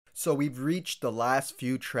So we've reached the last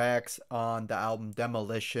few tracks on the album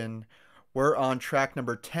Demolition. We're on track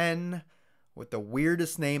number 10 with the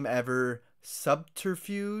weirdest name ever,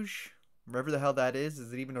 Subterfuge. Whatever the hell that is.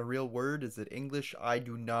 Is it even a real word? Is it English? I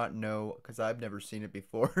do not know because I've never seen it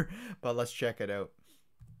before. But let's check it out.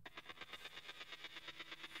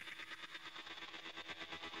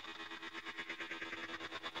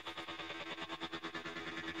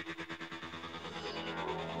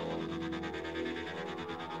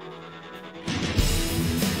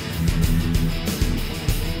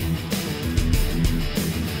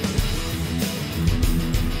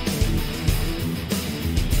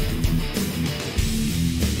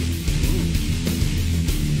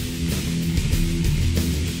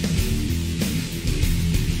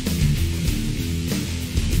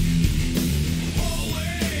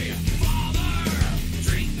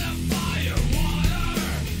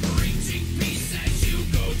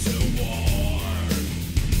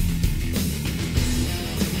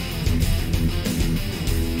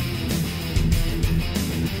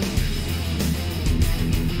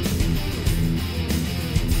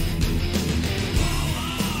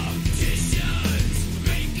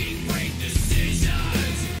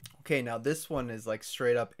 Okay, now this one is like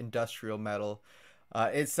straight up industrial metal.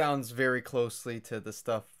 It sounds very closely to the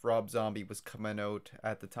stuff Rob Zombie was coming out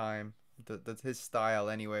at the time. His style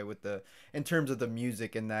anyway, with the in terms of the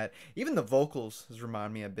music and that. Even the vocals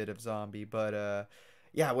remind me a bit of Zombie. But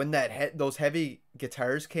yeah, when those heavy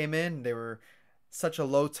guitars came in, they were such a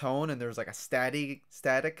low tone and there was like a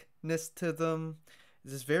staticness to them.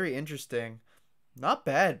 This is very interesting. Not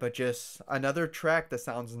bad, but just another track that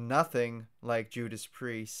sounds nothing like Judas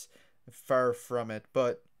Priest. Far from it,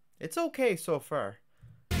 but it's okay so far.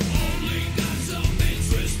 Only got some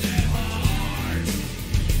interest at heart.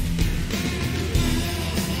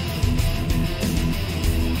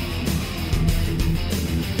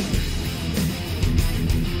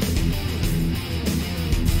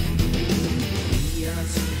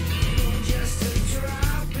 Just a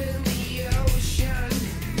drop in the ocean.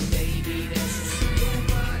 Baby, that's true,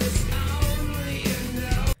 but it's only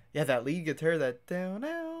enough. Yeah, that lead guitar, that down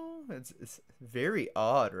now. It's very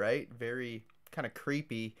odd, right? Very kind of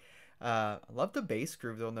creepy. I love the bass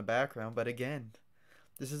groove though in the background, but again,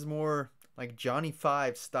 this is more like Johnny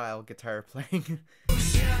Five style guitar playing.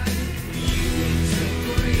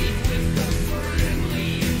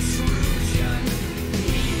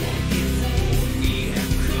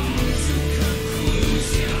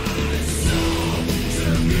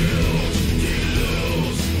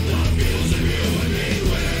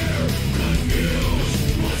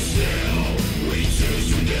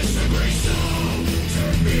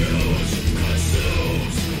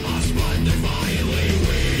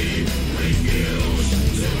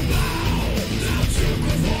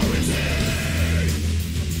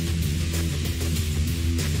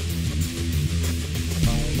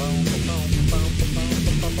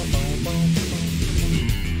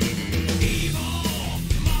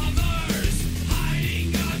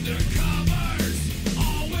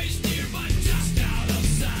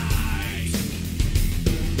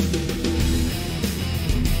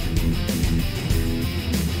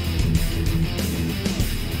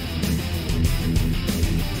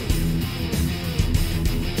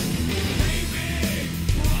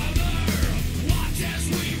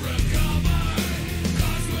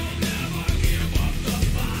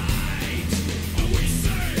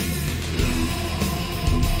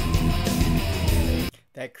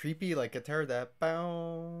 That creepy like guitar, that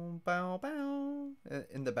bow bow bow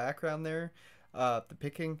in the background there, the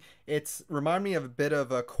picking, it's remind me of a bit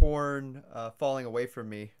of a Korn, Falling Away From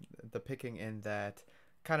Me, the picking in that,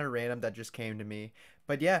 kind of random, that just came to me.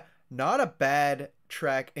 But yeah, not a bad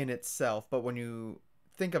track in itself, but when you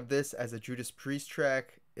think of this as a Judas Priest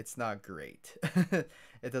track, it's not great.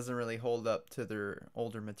 It doesn't really hold up to their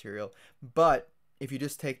older material. But if you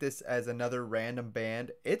just take this as another random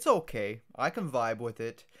band, it's okay. I can vibe with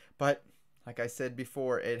it. But like I said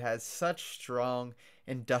before, it has such strong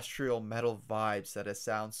industrial metal vibes that it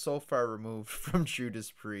sounds so far removed from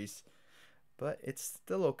Judas Priest. But it's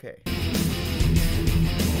still okay.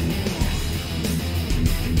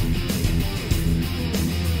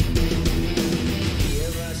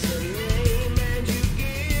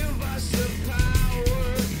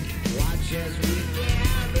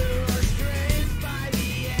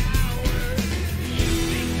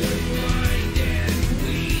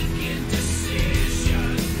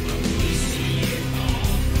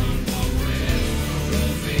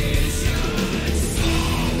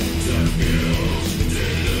 Subterfuge,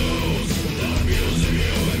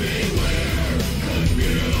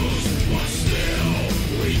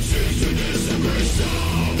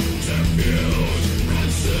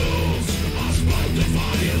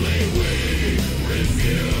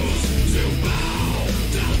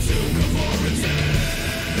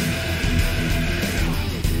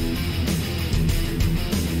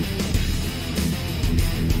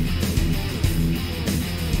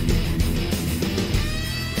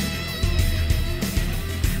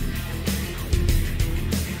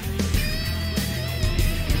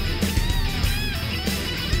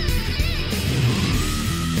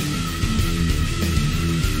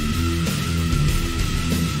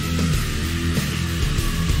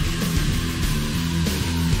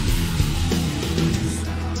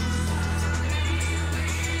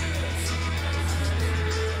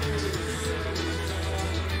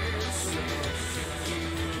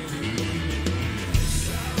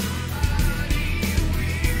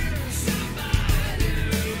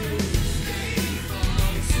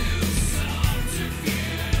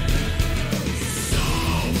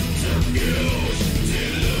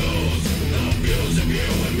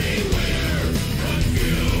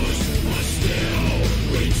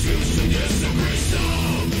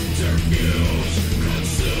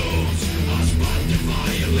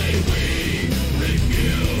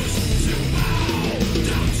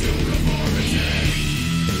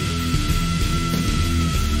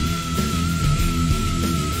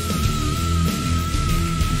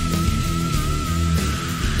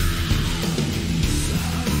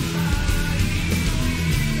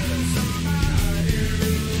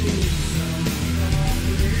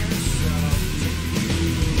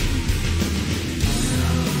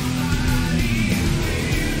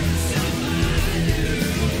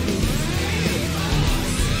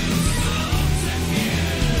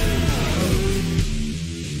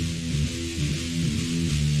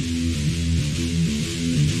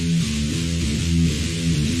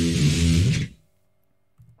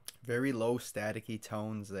 low staticky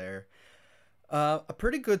tones there. A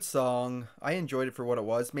pretty good song. I enjoyed it for what it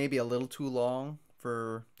was. Maybe a little too long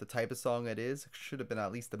for the type of song it is. It should have been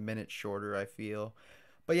at least a minute shorter, I feel.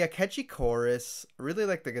 But yeah, catchy chorus. I really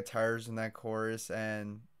like the guitars in that chorus,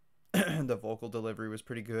 and the vocal delivery was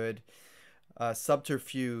pretty good.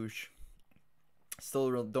 Subterfuge.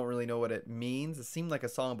 Still don't really know what it means. It seemed like a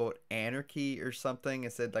song about anarchy or something.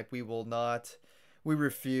 It said like we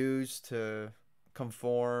refuse to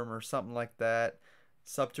conform or something like that.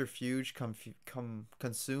 Subterfuge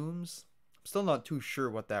consumes. I'm still not too sure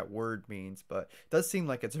what that word means, but it does seem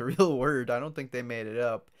like it's a real word. I don't think they made it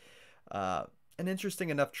up. An interesting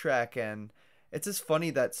enough track, and it's just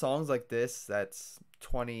funny that songs like this, that's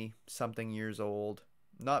 20 something years old,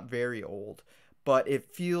 not very old, but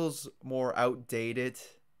it feels more outdated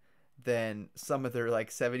than some of their like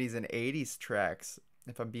 70s and 80s tracks,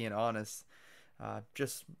 if I'm being honest.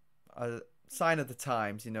 Just a sign of the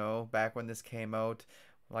times, you know, back when this came out.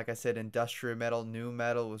 Like I said, industrial metal, new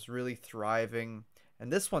metal was really thriving.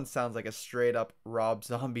 And this one sounds like a straight up Rob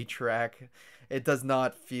Zombie track. It does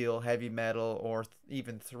not feel heavy metal or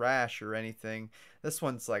even thrash or anything. This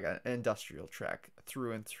one's like an industrial track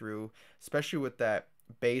through and through, especially with that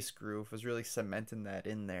bass groove was really cementing that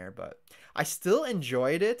in there. But I still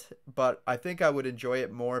enjoyed it, but I think I would enjoy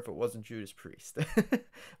it more if it wasn't Judas Priest.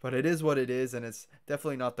 But it is what it is, and it's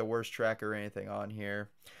definitely not the worst track or anything on here.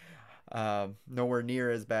 Nowhere near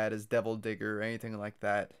as bad as Devil Digger or anything like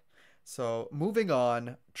that. So moving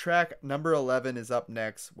on, track number 11 is up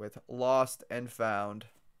next with Lost and Found.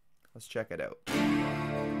 Let's check it out.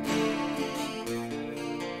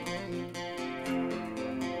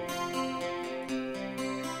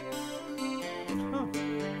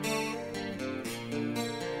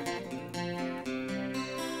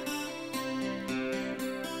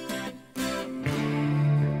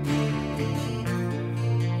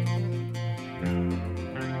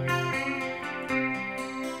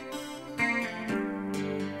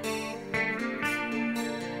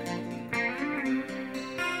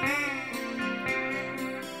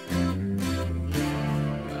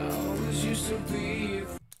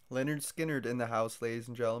 Leonard Skinner in the house, ladies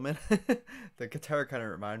and gentlemen. The guitar kind of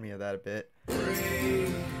reminded me of that a bit. I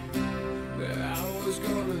was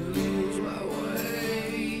gonna lose my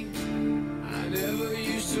way. I never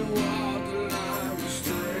used to walk the line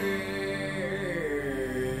straight.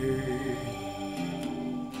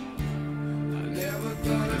 I never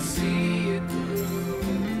thought I'd see it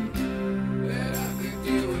through, that I could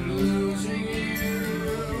deal with losing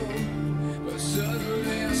you. But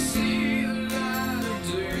suddenly I see the light of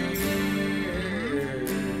day.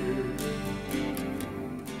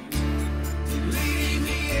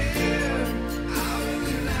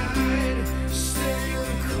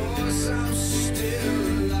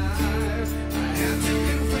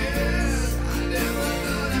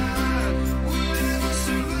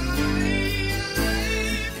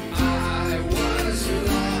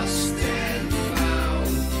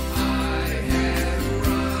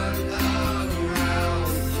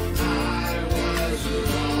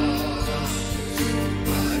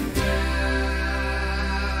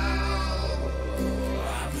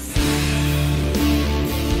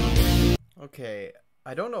 Okay,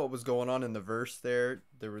 I don't know what was going on in the verse there.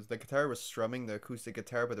 The guitar was strumming the acoustic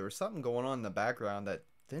guitar, but there was something going on in the background that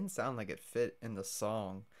didn't sound like it fit in the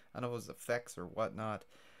song. I don't know if it was effects or whatnot.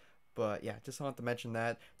 But yeah, just wanted to mention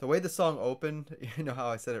that. The way the song opened, you know how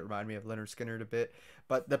I said it reminded me of Leonard Skinner a bit.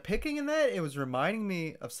 But the picking in that, it was reminding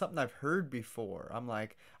me of something I've heard before. I'm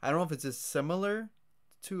like, I don't know if it's just similar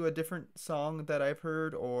to a different song that I've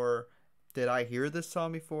heard, or did I hear this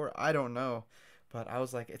song before? I don't know. But I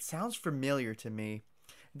was like, it sounds familiar to me.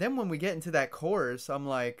 Then when we get into that chorus, I'm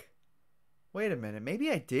like, wait a minute,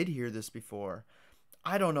 maybe I did hear this before.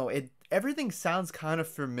 I don't know. Everything sounds kind of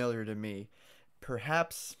familiar to me.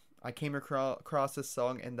 Perhaps I came across this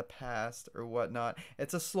song in the past or whatnot.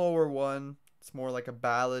 It's a slower one. It's more like a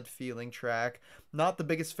ballad feeling track. Not the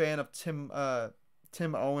biggest fan of Tim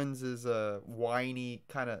Owens' whiny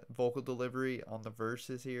kind of vocal delivery on the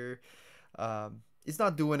verses here. He's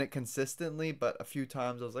not doing it consistently, but a few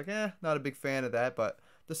times I was like, not a big fan of that. But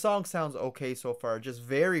the song sounds okay so far, just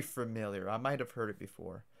very familiar. I might have heard it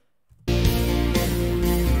before.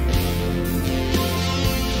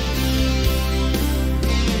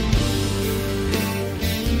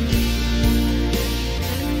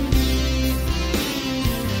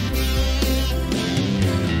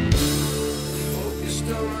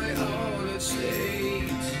 Focused on my own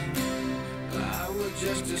state, I was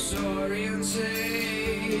just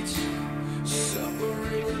disoriented,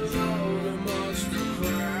 suffering alone amongst the crowd.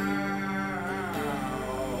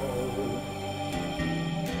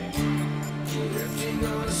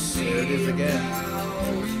 it is again.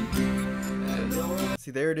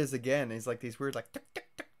 See, there it is again. It's like these weird, like, tuk, tuk,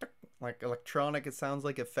 tuk, tuk, like electronic. It sounds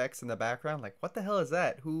like effects in the background. Like, what the hell is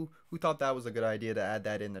that? Who thought that was a good idea to add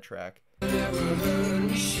that in the track? Never heard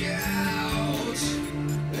me shout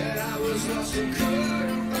that I was lost and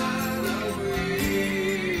couldn't find a way.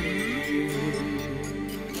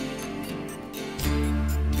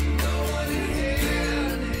 No one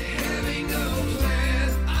had, having no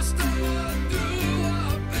plan. I stumbled through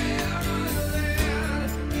a barren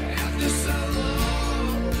land. After so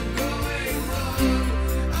long going wrong,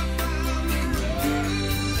 I found the road.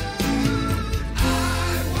 I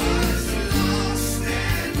was lost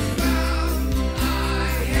and found. I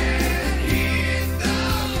had hit the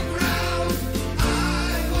ground. I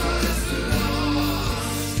was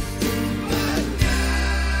lost, but now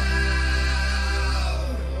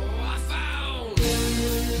I found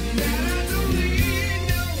that I don't need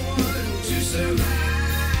no one to survive.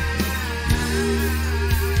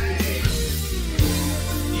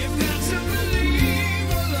 You've got to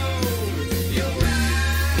believe alone. You're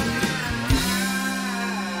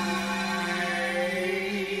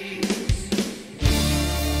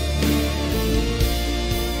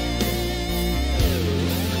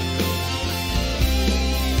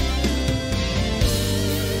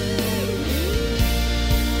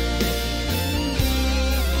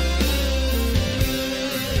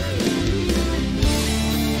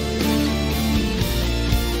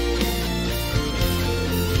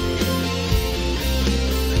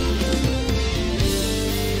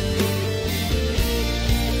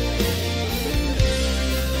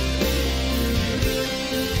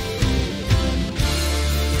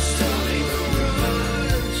starting to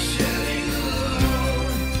run, shedding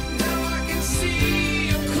alone. Now I can see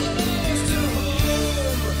I'm close to home.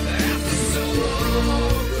 After so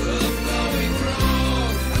long of going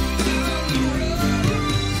wrong, I found the road.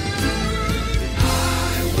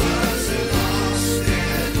 I was lost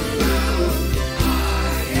and found.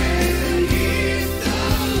 I had hit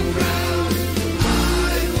the ground. I was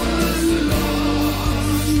lost, but now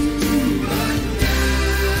I was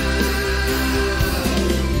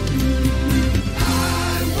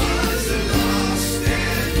lost and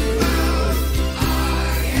found. I had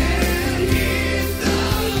hit the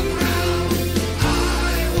ground.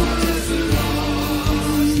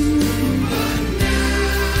 I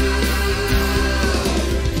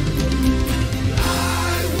was lost, but now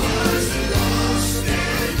I was lost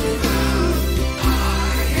and found. I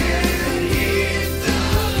had hit the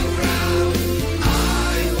ground.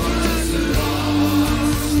 I was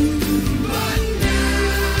lost, but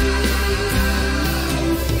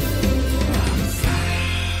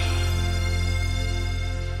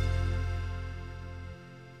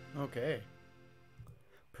Okay.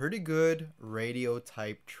 Pretty good radio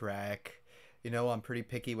type track. You know, I'm pretty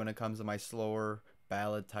picky when it comes to my slower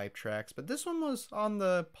ballad type tracks, but this one was on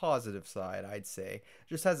the positive side, I'd say.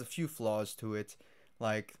 Just has a few flaws to it.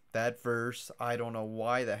 Like that verse, I don't know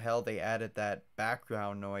why the hell they added that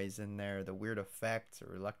background noise in there, the weird effects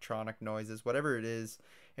or electronic noises, whatever it is.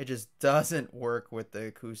 It just doesn't work with the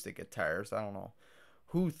acoustic guitars. I don't know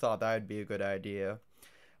who thought that would be a good idea.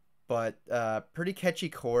 But pretty catchy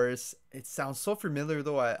chorus. It sounds so familiar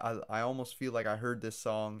though. I almost feel like I heard this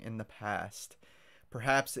song in the past.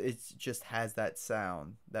 Perhaps it just has that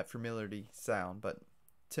sound, that familiarity sound. But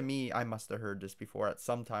to me, I must have heard this before at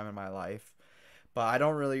some time in my life. But I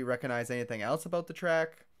don't really recognize anything else about the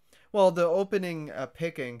track. Well, the opening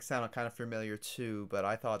picking sounded kind of familiar too, but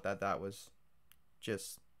I thought that that was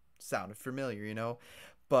just sounded familiar, you know.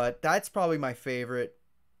 But that's probably my favorite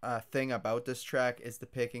thing about this track is the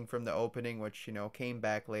picking from the opening, which, you know, came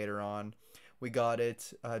back later on. We got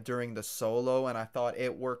it during the solo, and I thought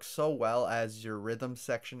it worked so well as your rhythm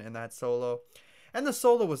section in that solo. And the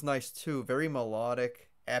solo was nice too, very melodic,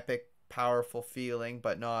 epic, powerful feeling,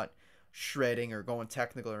 but not shredding or going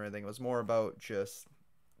technical or anything. It was more about just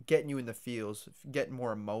getting you in the feels, getting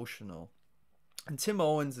more emotional. And Tim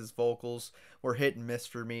Owens' vocals were hit and miss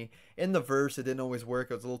for me. In the verse, it didn't always work.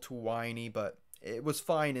 It was a little too whiny, but it was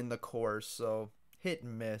fine in the chorus, so hit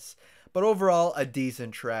and miss. But overall, a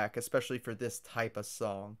decent track, especially for this type of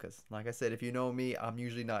song. Because, like I said, if you know me, I'm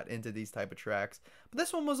usually not into these type of tracks. But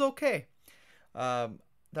this one was okay. That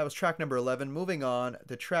was track number 11. Moving on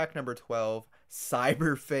to track number 12,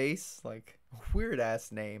 Cyberface. Like,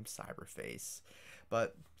 weird-ass name, Cyberface.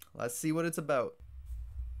 But let's see what it's about.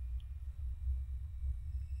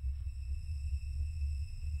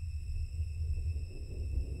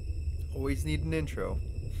 Always need an intro.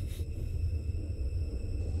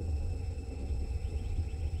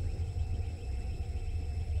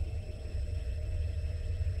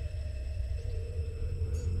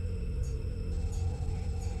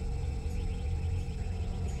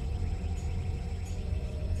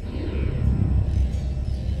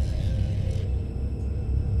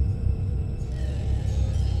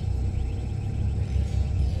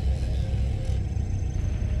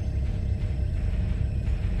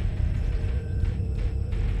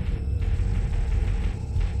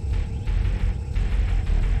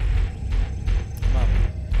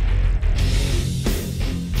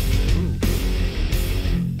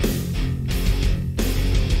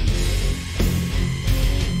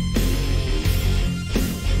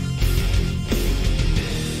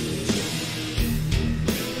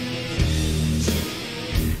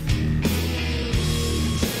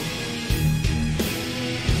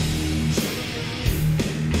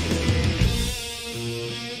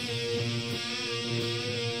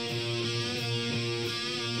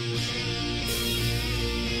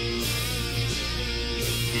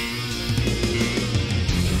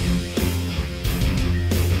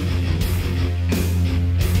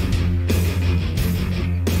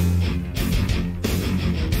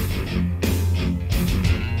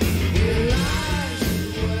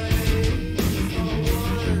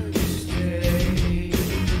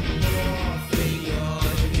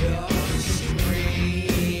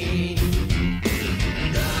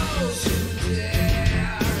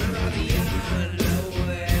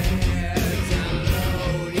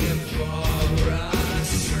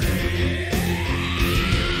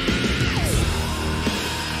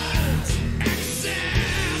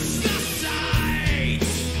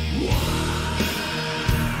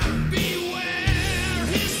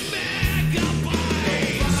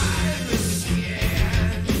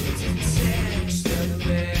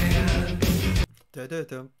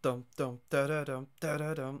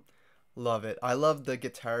 Love it. I love the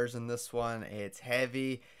guitars in this one. It's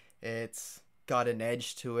heavy. It's got an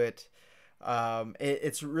edge to it.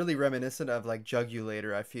 It's really reminiscent of like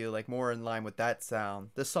Jugulator. I feel like more in line with that sound.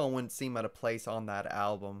 This song wouldn't seem out of place on that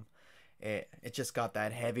album. It just got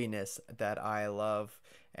that heaviness that I love,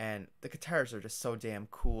 and the guitars are just so damn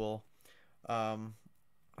cool.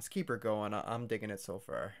 Let's keep her going. I'm digging it so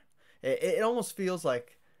far. It almost feels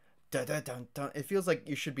like dun, dun, dun, dun. It feels like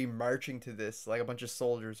you should be marching to this, like a bunch of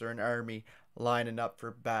soldiers or an army lining up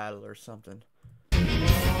for battle or something.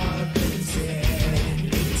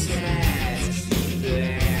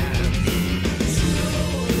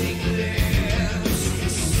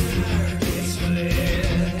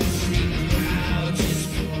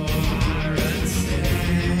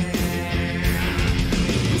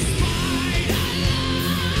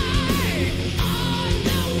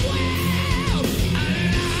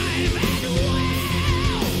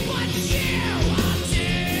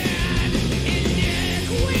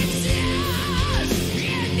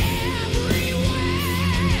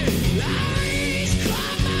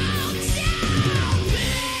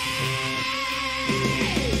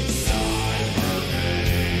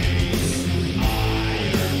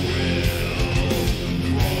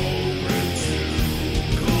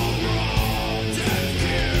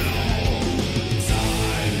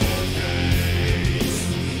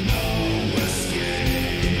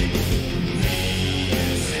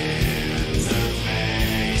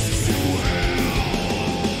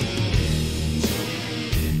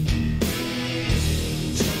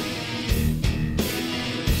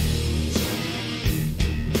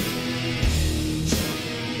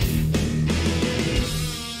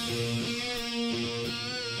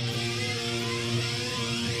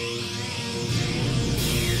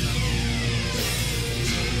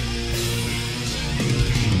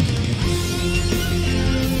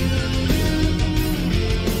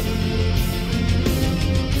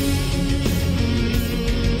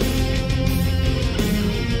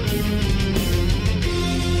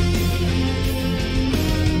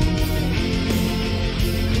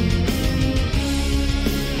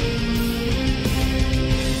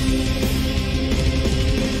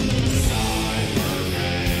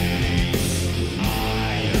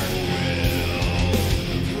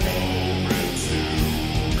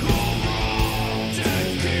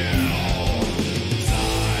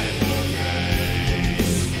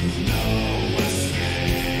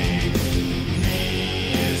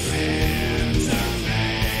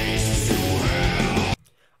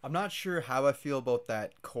 I'm not sure how I feel about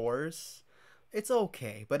that chorus. It's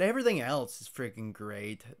okay, but everything else is freaking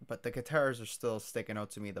great. But the guitars are still sticking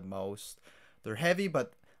out to me the most. They're heavy,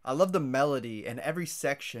 but I love the melody, and every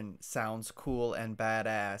section sounds cool and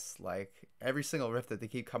badass. Like every single riff that they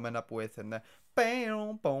keep coming up with, and the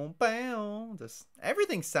bam, boom, bam, just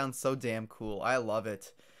everything sounds so damn cool. I love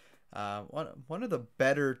it. One of the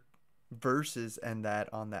better verses and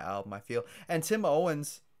that on the album, I feel. And Tim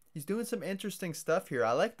Owens, he's doing some interesting stuff here.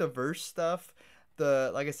 I like the verse stuff.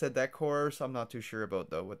 Like I said, that chorus I'm not too sure about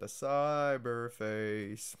though, with the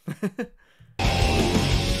Cyberface.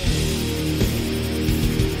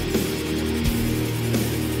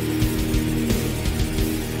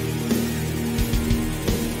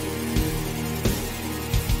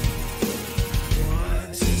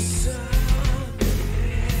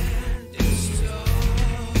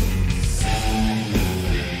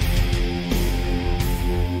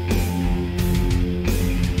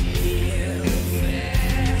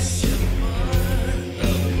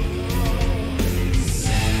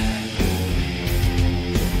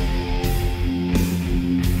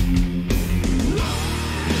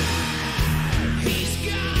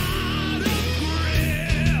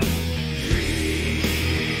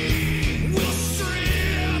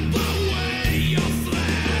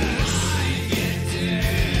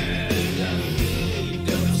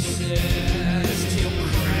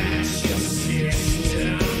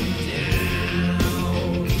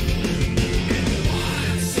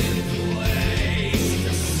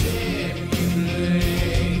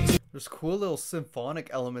 There's cool little symphonic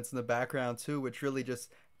elements in the background too, which really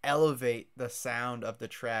just elevate the sound of the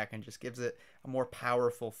track and just gives it a more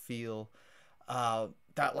powerful feel.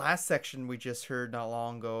 That last section we just heard not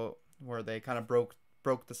long ago, where they kind of broke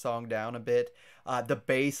the song down a bit, the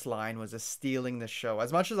bass line was just stealing the show.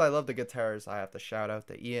 As much as I love the guitars, I have to shout out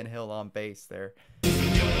to Ian Hill on bass there.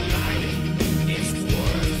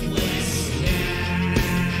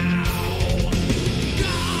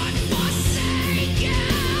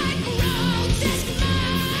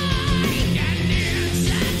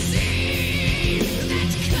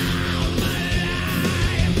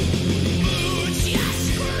 Yeah.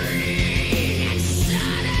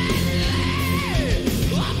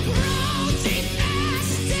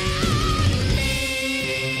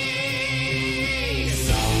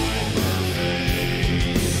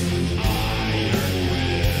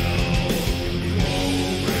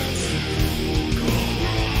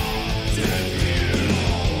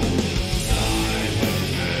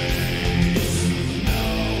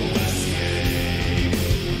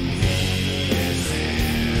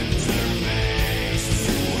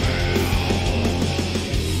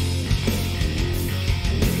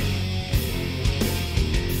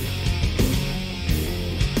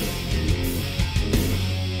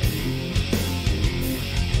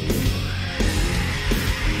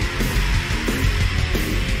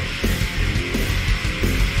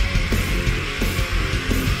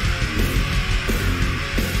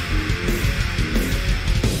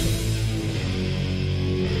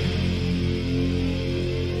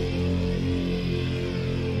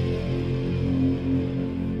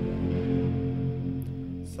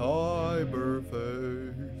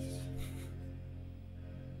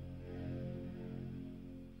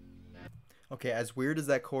 Okay, as weird as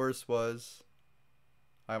that chorus was,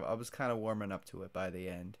 I was kind of warming up to it by the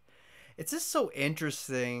end. It's just so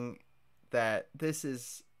interesting that this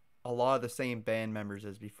is a lot of the same band members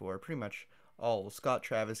as before. Pretty much all. Scott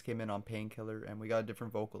Travis came in on Painkiller, and we got a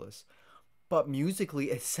different vocalist. But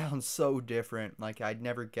musically, it sounds so different. Like, I'd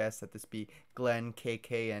never guess that this be Glenn,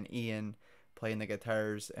 KK, and Ian playing the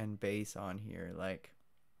guitars and bass on here. Like,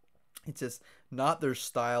 it's just not their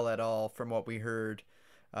style at all from what we heard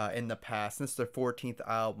in the past. This is their 14th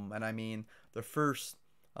album, and I mean, their first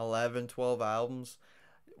 11, 12 albums,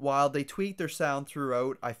 while they tweaked their sound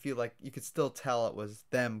throughout, I feel like you could still tell it was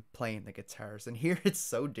them playing the guitars. And here it's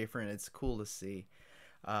so different. It's cool to see.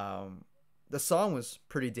 The song was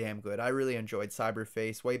pretty damn good. I really enjoyed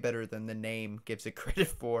Cyberface, way better than the name gives it credit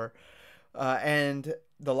for. And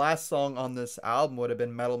the last song on this album would have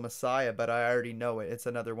been Metal Messiah, but I already know it. It's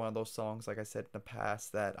another one of those songs, like I said in the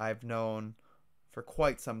past, that I've known for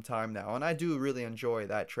quite some time now. And I do really enjoy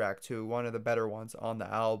that track too. One of the better ones on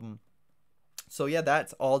the album. So yeah,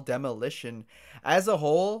 that's all Demolition. As a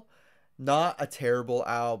whole, not a terrible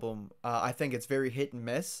album. I think it's very hit and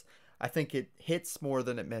miss. I think it hits more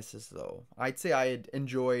than it misses, though. I'd say I had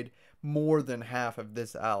enjoyed more than half of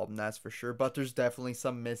this album, that's for sure. But there's definitely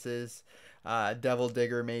some misses. Devil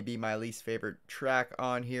Digger may be my least favorite track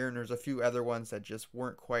on here, and there's a few other ones that just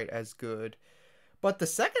weren't quite as good. But the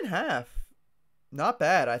second half, not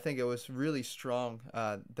bad. I think it was really strong,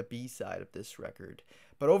 the B side of this record.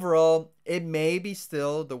 But overall, it may be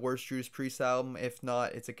still the worst Judas Priest album. If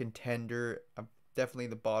not, it's a contender. Definitely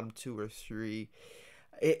the bottom 2 or 3.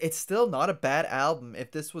 It's still not a bad album.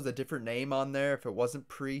 If this was a different name on there, if it wasn't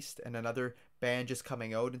Priest and another band just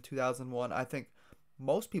coming out in 2001, I think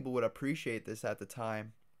most people would appreciate this at the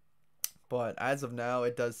time. But as of now,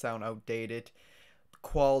 it does sound outdated.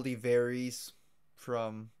 Quality varies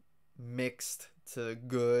from mixed to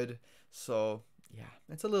good. So yeah,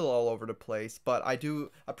 it's a little all over the place, but I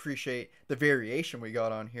do appreciate the variation we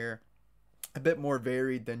got on here. A bit more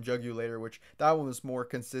varied than Jugulator, which that one was more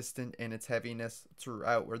consistent in its heaviness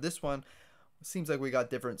throughout, where this one seems like we got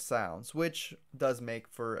different sounds, which does make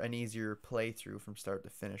for an easier playthrough from start to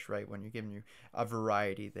finish, right, when you're giving you a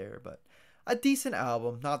variety there. But a decent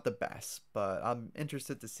album, not the best, but I'm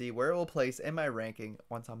interested to see where it will place in my ranking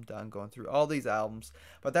once I'm done going through all these albums.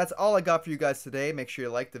 But that's all I got for you guys today. Make sure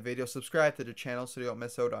you like the video, subscribe to the channel so you don't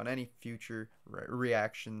miss out on any future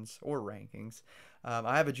reactions or rankings.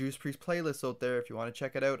 I have a Judas Priest playlist out there if you want to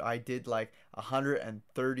check it out. I did like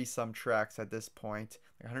 130 some tracks at this point,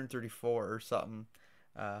 like 134 or something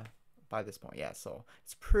by this point. Yeah, so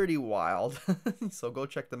it's pretty wild. So go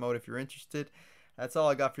check them out if you're interested. That's all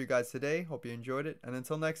I got for you guys today. Hope you enjoyed it. And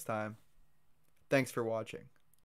until next time, thanks for watching.